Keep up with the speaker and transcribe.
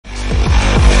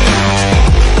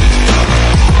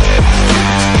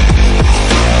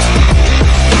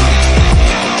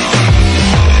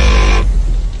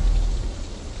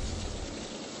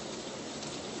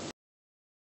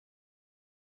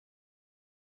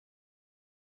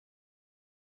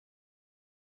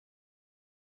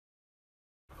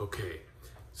Okay,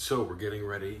 so we're getting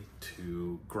ready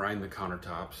to grind the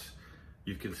countertops.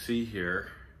 You can see here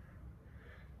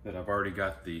that I've already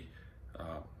got the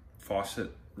faucet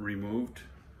removed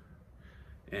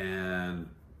and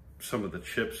some of the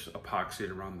chips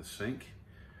epoxied around the sink.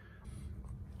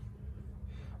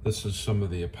 This is some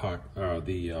of the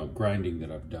grinding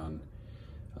that I've done.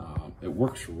 It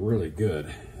works really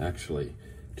good, actually.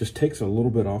 Just takes a little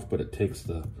bit off, but it takes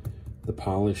the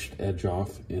polished edge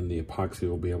off, and the epoxy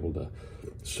will be able to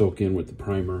soak in with the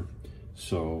primer.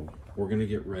 So we're gonna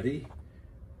get ready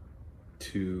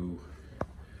to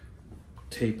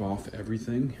tape off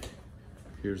everything.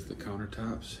 Here's the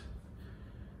countertops.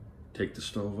 Take the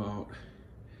stove out,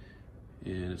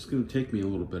 and it's gonna take me a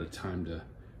little bit of time to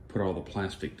put all the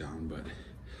plastic down, but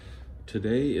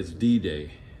today is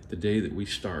D-Day, the day that we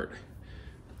start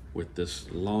with this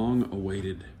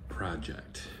long-awaited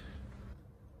project.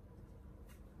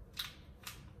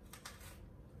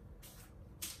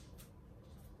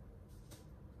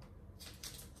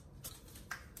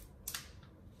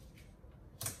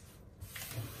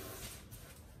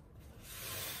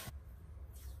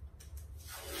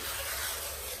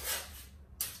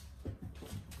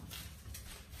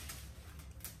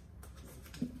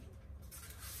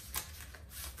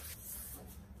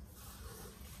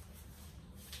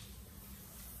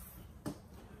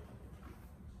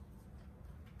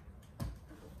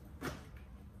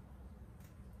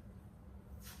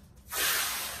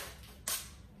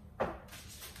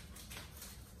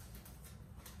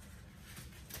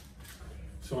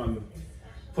 So I'm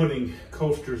putting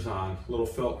coasters on, little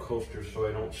felt coasters, so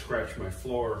I don't scratch my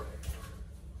floor.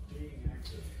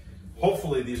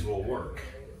 Hopefully these will work.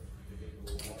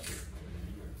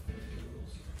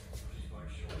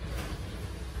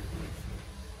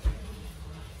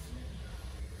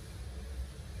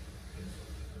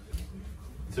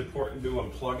 It's important to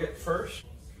unplug it first,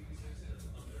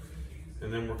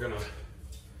 and then we're gonna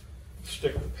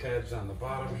stick the pads on the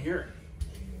bottom here.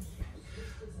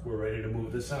 We're ready to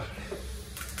move this out.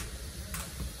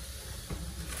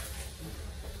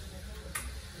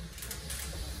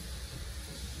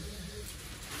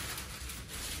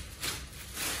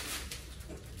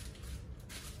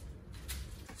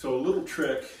 So a little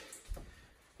trick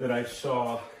that I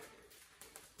saw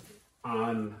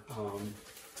on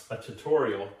a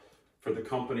tutorial for the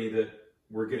company that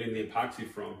we're getting the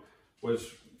epoxy from was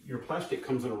your plastic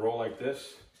comes in a roll like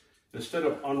this. Instead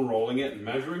of unrolling it and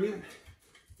measuring it,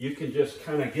 you can just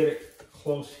kind of get it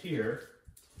close here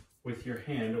with your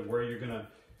hand of where you're gonna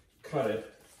cut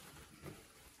it.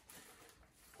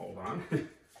 Hold on.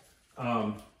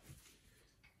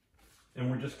 And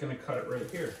we're just gonna cut it right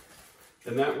here.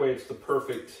 And that way it's the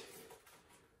perfect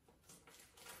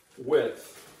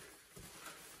width.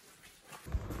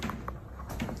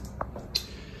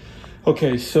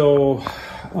 Okay, so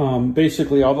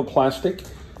basically all the plastic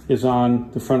is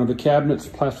on the front of the cabinets,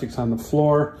 plastic's on the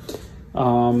floor.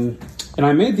 And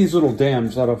I made these little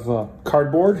dams out of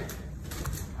cardboard.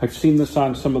 I've seen this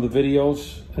on some of the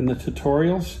videos and the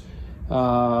tutorials.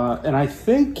 And I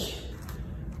think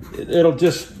it'll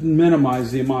just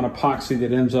minimize the amount of epoxy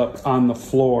that ends up on the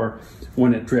floor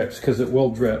when it drips, because it will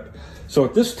drip. So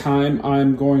at this time,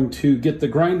 I'm going to get the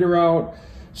grinder out,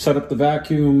 set up the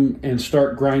vacuum, and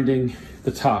start grinding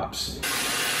the tops.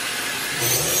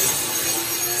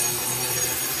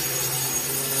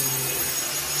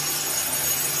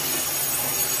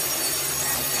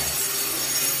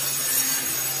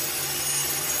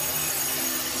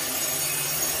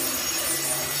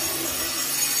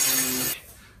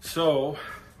 So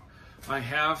I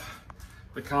have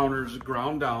the counters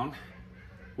ground down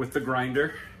with the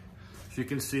grinder. As you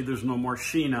can see, there's no more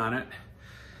sheen on it.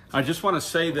 I just want to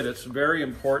say that it's very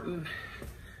important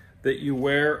that you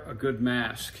wear a good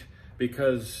mask,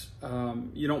 because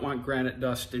you don't want granite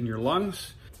dust in your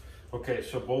lungs. Okay,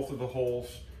 so both of the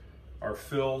holes are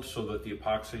filled so that the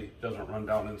epoxy doesn't run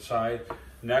down inside.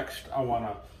 Next, I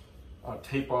want to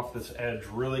tape off this edge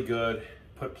really good,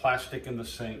 put plastic in the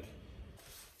sink.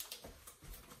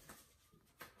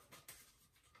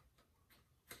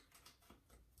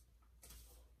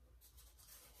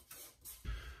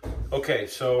 Okay,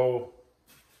 so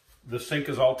the sink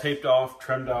is all taped off,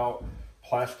 trimmed out,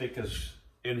 plastic is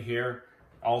in here.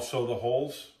 Also the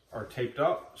holes are taped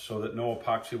up so that no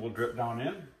epoxy will drip down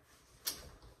in.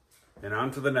 And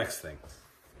on to the next thing.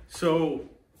 So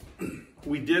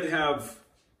we did have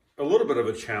a little bit of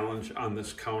a challenge on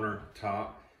this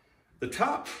countertop. The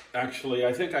top, actually,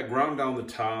 I think I ground down the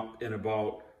top in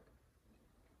about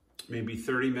maybe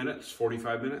 30 minutes,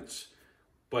 45 minutes.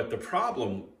 But the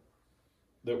problem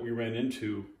that we ran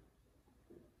into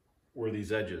were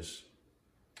these edges.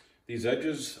 These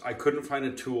edges, I couldn't find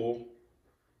a tool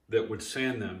that would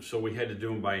sand them, so we had to do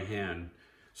them by hand.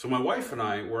 So my wife and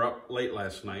I were up late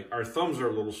last night. Our thumbs are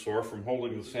a little sore from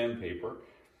holding the sandpaper,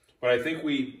 but I think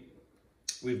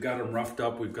we've got them roughed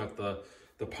up. We've got the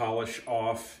polish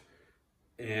off,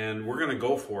 and we're gonna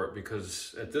go for it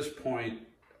because at this point,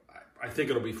 I think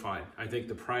it'll be fine. I think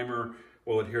the primer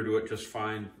will adhere to it just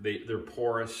fine. They're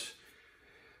porous.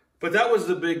 But that was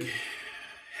the big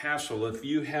hassle. If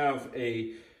you have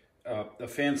a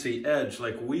fancy edge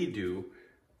like we do,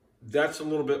 that's a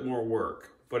little bit more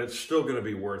work, but it's still gonna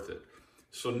be worth it.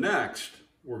 So next,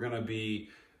 we're gonna be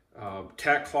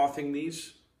tack clothing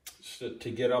these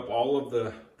to get up all of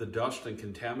the dust and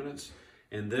contaminants.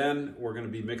 And then we're gonna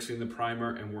be mixing the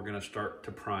primer and we're gonna start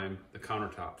to prime the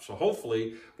countertop. So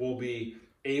hopefully we'll be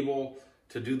able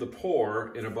to do the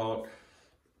pour in about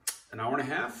an hour and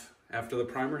a half after the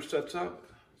primer sets up.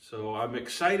 So I'm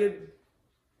excited,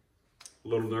 a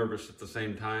little nervous at the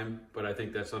same time, but I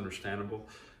think that's understandable.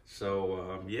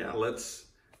 So yeah, let's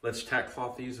tack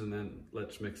cloth these and then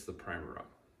let's mix the primer up.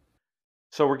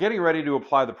 So we're getting ready to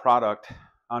apply the product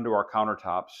onto our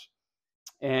countertops.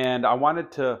 And I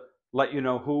wanted to let you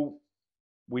know who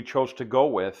we chose to go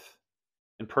with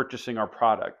in purchasing our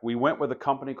product. We went with a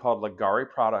company called Ligari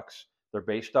Products. They're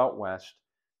based out west.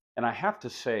 And I have to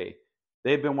say,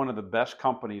 they've been one of the best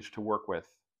companies to work with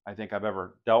I think I've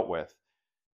ever dealt with.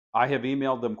 I have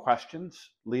emailed them questions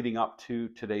leading up to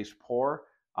today's pour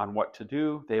on what to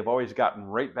do. They've always gotten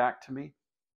right back to me.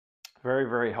 Very,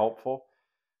 very helpful.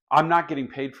 I'm not getting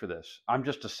paid for this. I'm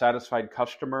just a satisfied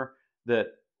customer that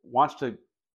wants to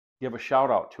give a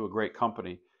shout out to a great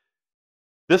company.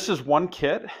 This is one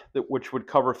kit which would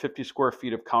cover 50 square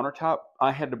feet of countertop.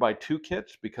 I had to buy 2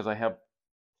 kits because I have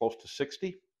close to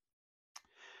 60.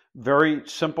 Very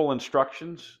simple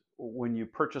instructions. When you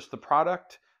purchase the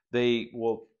product, they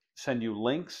will send you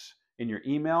links in your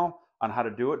email on how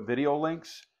to do it, video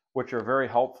links, which are very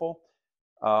helpful.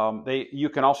 You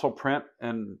can also print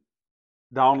and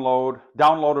download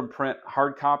and print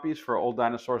hard copies for old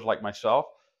dinosaurs like myself.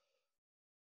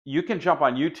 You can jump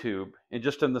on YouTube and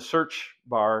just in the search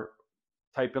bar,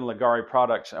 type in Ligari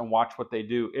Products and watch what they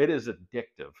do. It is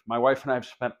addictive. My wife and I have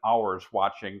spent hours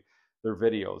watching their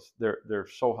videos. They're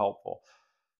so helpful.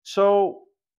 So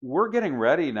we're getting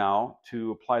ready now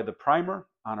to apply the primer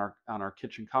on our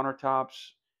kitchen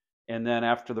countertops. And then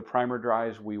after the primer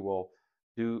dries, we will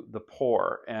do the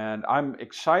pour. And I'm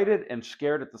excited and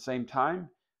scared at the same time.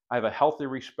 I have a healthy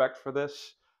respect for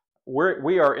this.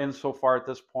 We are in so far at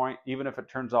this point. Even if it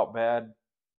turns out bad,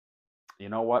 you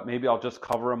know what? Maybe I'll just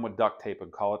cover them with duct tape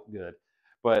and call it good.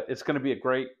 But it's going to be a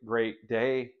great, great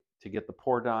day to get the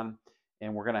pour done.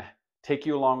 And we're going to take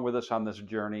you along with us on this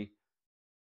journey.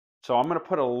 So I'm going to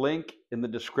put a link in the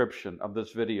description of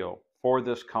this video for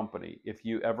this company if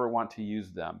you ever want to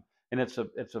use them. And it's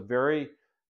a very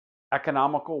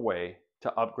economical way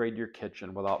to upgrade your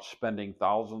kitchen without spending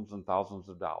thousands and thousands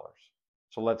of dollars.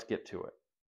 So let's get to it.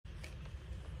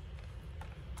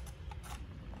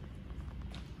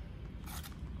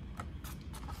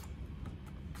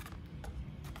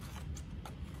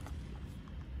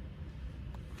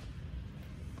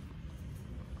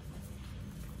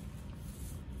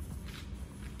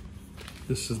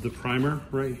 This is the primer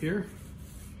right here.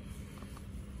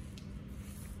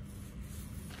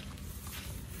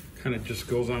 Kind of just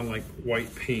goes on like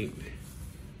white paint.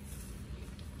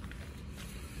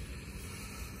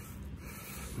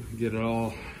 Get it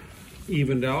all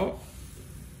evened out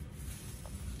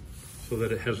so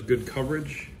that it has good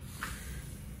coverage.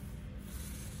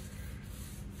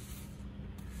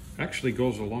 Actually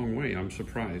goes a long way, I'm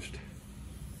surprised.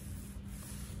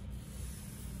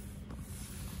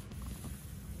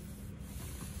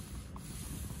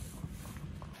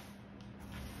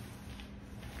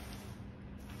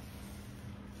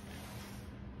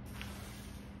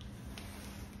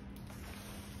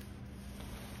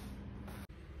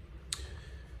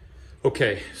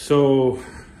 Okay, so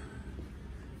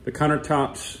the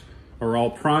countertops are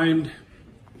all primed.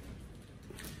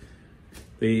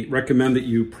 They recommend that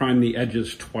you prime the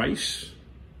edges twice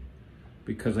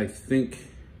because I think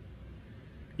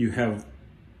you have,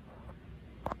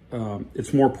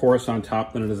 it's more porous on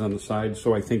top than it is on the side.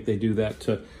 So I think they do that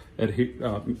to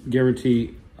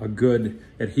guarantee a good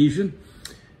adhesion.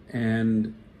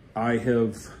 And I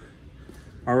have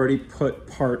already put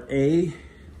part A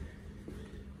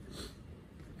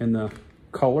and the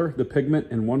color, the pigment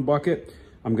in one bucket.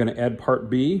 I'm gonna add part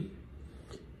B.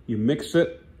 You mix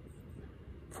it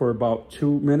for about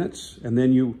 2 minutes and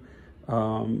then you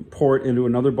pour it into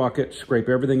another bucket, scrape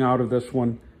everything out of this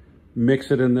one, mix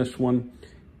it in this one,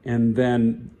 and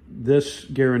then this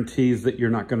guarantees that you're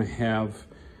not going to have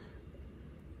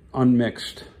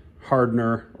unmixed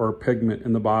hardener or pigment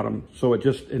in the bottom. So it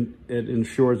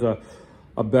ensures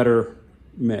a better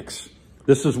mix.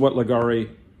 This is what Ligari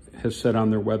has said on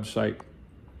their website.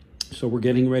 So we're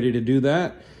getting ready to do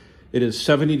that. It is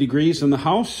 70 degrees in the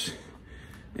house,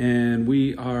 and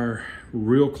we are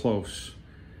real close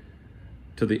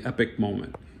to the epic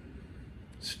moment.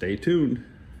 Stay tuned.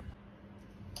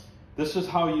 This is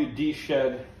how you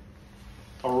de-shed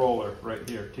a roller right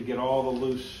here to get all the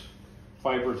loose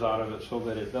fibers out of it so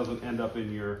that it doesn't end up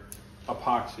in your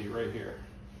epoxy right here.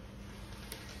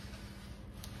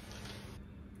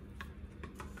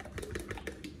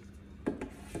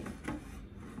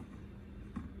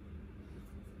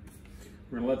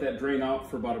 We're gonna let that drain out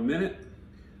for about a minute,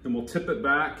 then we'll tip it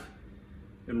back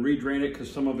and re-drain it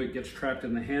because some of it gets trapped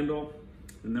in the handle.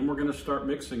 And then we're gonna start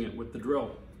mixing it with the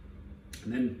drill.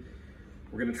 And then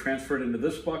we're gonna transfer it into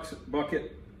this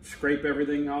bucket, scrape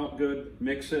everything out good,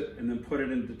 mix it, and then put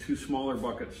it into 2 smaller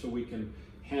buckets so we can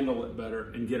handle it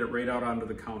better and get it right out onto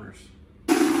the counters.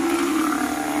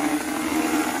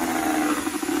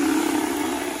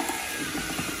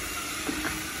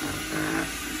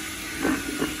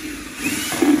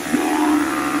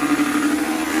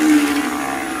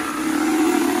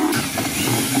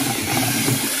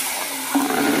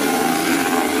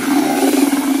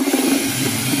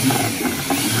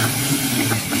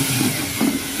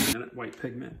 White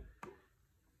pigment.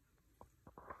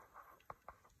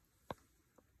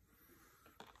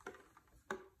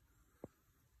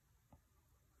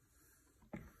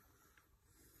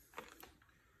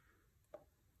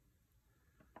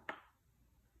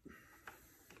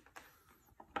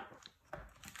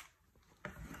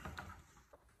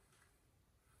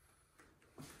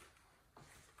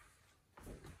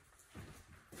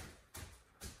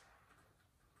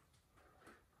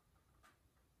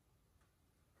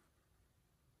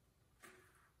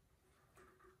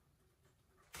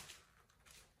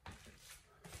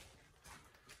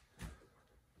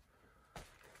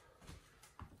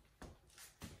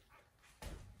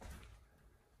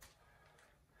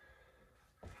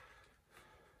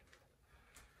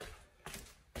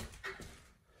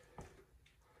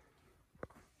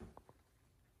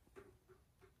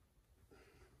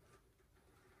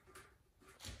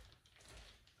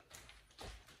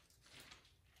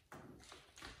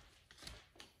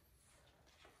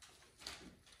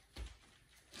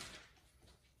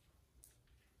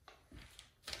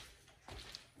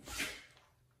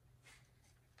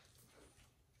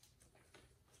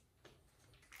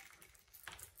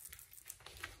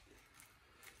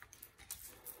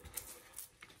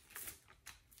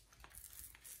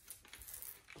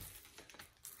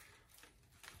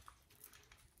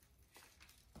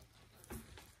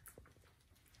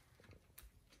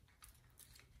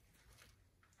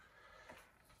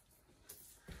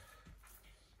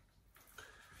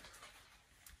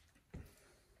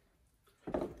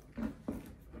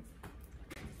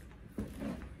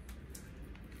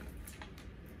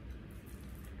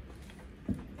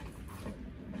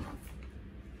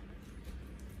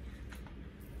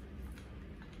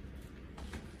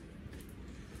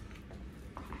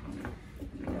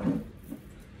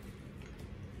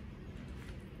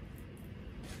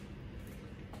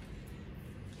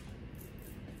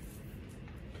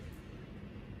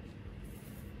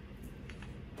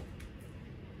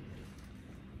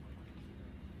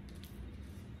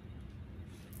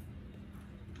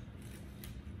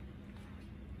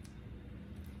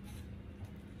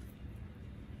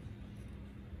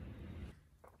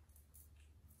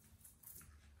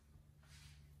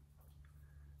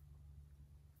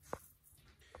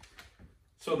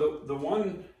 So the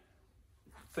one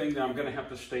thing that I'm going to have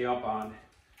to stay up on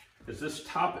is this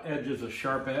top edge is a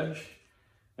sharp edge,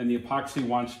 and the epoxy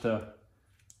wants to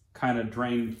kind of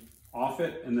drain off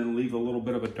it and then leave a little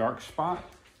bit of a dark spot.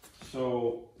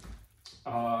 So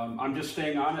I'm just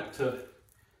staying on it to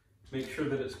make sure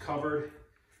that it's covered.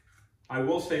 I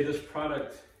will say this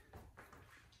product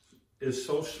is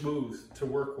so smooth to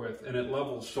work with, and it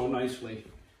levels so nicely.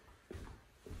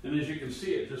 And as you can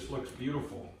see, it just looks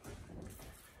beautiful.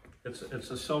 It's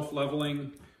a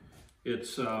self-leveling. It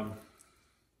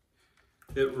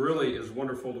really is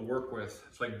wonderful to work with.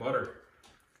 It's like butter.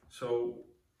 So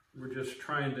we're just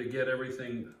trying to get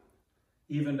everything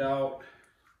evened out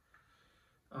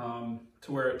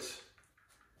to where it's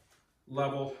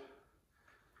level,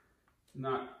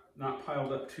 not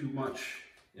piled up too much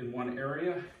in one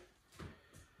area.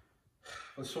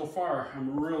 But so far,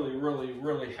 I'm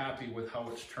really happy with how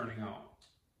it's turning out.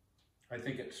 I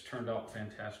think it's turned out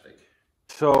fantastic.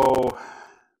 So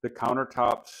the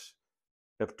countertops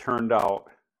have turned out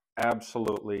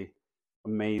absolutely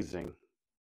amazing.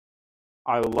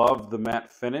 I love the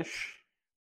matte finish.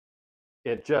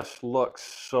 It just looks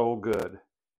so good.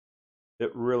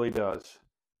 It really does.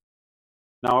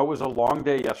 Now, it was a long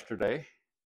day yesterday,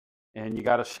 and you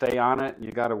got to stay on it, and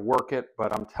you got to work it,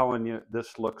 but I'm telling you,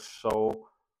 this looks so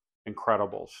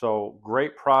incredible. So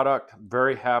great product,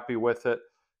 very happy with it.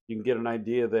 You can get an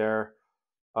idea there.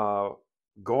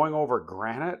 Going over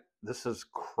granite, this is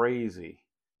crazy,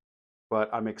 but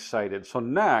I'm excited. So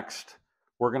next,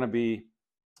 we're going to be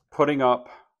putting up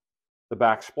the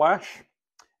backsplash.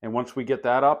 And once we get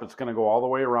that up, it's going to go all the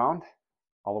way around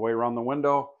the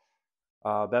window.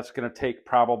 That's going to take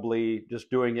probably, just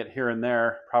doing it here and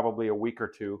there, probably a week or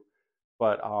two.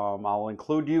 But I'll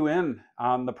include you in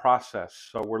on the process.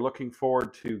 So we're looking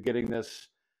forward to getting this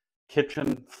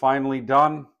kitchen finally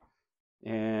done.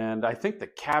 And I think the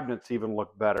cabinets even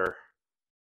look better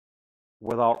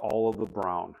without all of the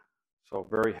brown. So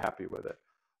very happy with it.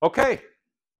 Okay,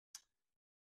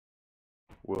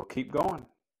 we'll keep going.